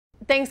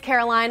Thanks,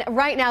 Caroline.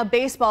 Right now,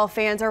 baseball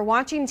fans are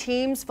watching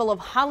teams full of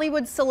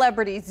Hollywood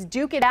celebrities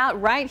duke it out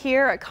right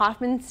here at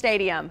Kauffman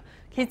Stadium.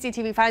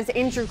 KCTV5's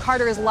Andrew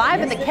Carter is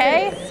live at the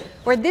K,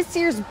 where this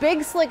year's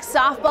Big Slick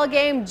softball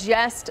game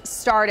just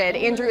started.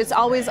 Andrew, it's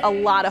always a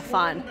lot of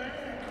fun.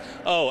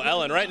 Oh,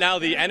 Ellen, right now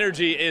the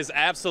energy is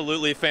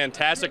absolutely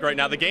fantastic right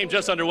now. The game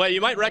just underway. You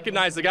might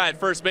recognize the guy at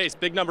first base,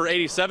 big number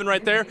 87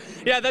 right there.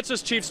 Yeah, that's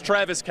just Chiefs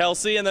Travis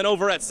Kelce. And then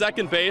over at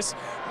second base,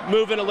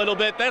 moving a little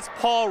bit, that's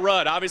Paul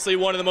Rudd, obviously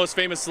one of the most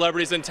famous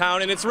celebrities in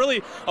town. And it's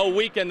really a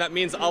weekend that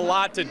means a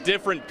lot to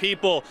different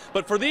people.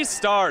 But for these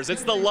stars,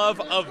 it's the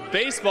love of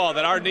baseball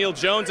that our Neal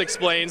Jones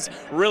explains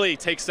really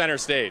takes center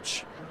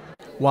stage.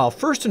 While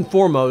first and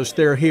foremost,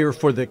 they're here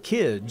for the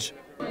kids,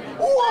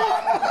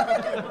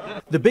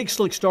 the Big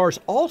Slick stars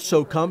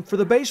also come for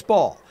the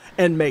baseball.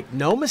 And make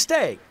no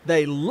mistake,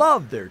 they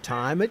love their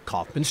time at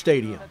Kauffman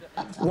Stadium.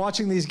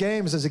 Watching these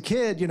games as a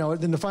kid, you know,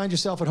 then to find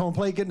yourself at home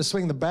plate, getting to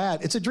swing the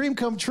bat, it's a dream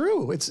come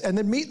true. And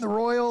then meeting the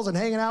Royals and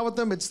hanging out with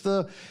them, it's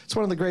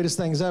one of the greatest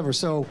things ever.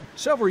 So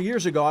several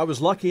years ago, I was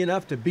lucky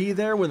enough to be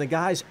there when the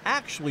guys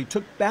actually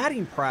took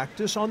batting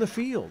practice on the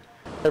field.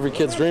 Every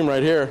kid's dream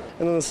right here.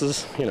 And then this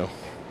is, you know,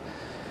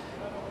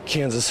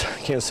 Kansas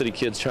City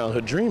kid's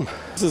childhood dream.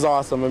 This is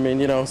awesome. I mean,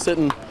 you know,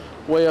 sitting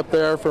way up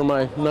there for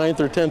my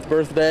 9th or 10th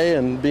birthday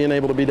and being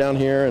able to be down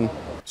here. And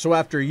so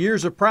after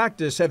years of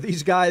practice, have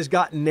these guys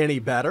gotten any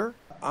better?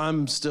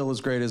 I'm still as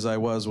great as I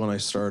was when I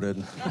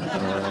started.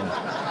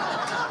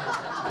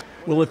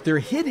 Well, if their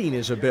hitting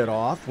is a bit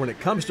off, when it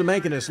comes to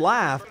making us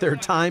laugh, their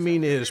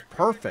timing is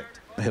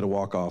perfect. I hit a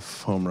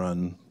walk-off home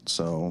run,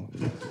 so.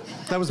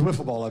 That was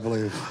wiffle ball, I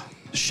believe.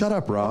 Shut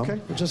up, Rob. Okay,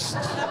 just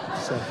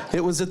say.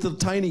 It was at the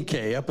tiny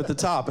K up at the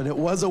top, and it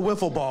was a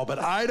wiffle ball, but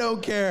I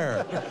don't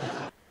care.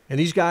 And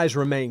these guys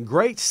remain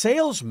great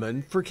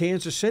salesmen for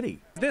Kansas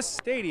City. This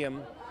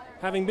stadium,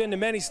 having been to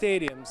many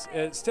stadiums,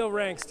 it still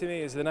ranks to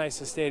me as the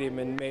nicest stadium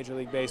in Major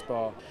League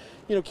Baseball.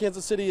 you know,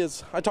 Kansas City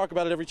is, I talk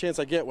about it every chance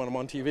I get when I'm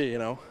on TV, you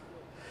know.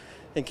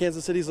 And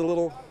Kansas City's a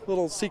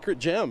little secret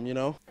gem, you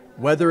know.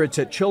 Whether it's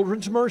at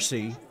Children's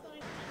Mercy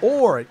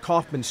or at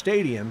Kauffman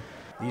Stadium,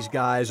 these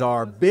guys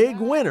are big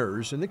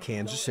winners in the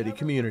Kansas City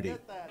community.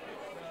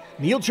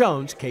 Neal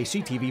Jones,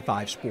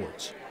 KCTV5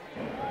 Sports.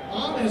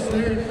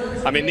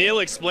 I mean, Neal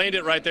explained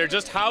it right there.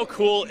 Just how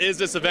cool is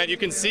this event? You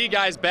can see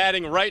guys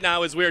batting right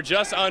now as we're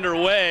just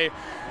underway.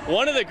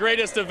 One of the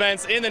greatest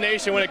events in the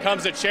nation when it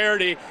comes to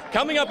charity.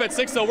 Coming up at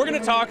 6, though, we're going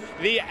to talk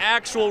the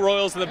actual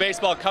Royals in the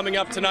baseball coming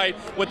up tonight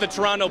with the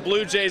Toronto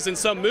Blue Jays and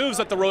some moves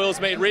that the Royals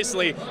made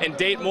recently and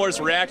Date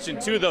Moore's reaction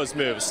to those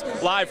moves.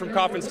 Live from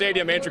Kauffman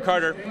Stadium, Andrew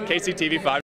Carter, KCTV5.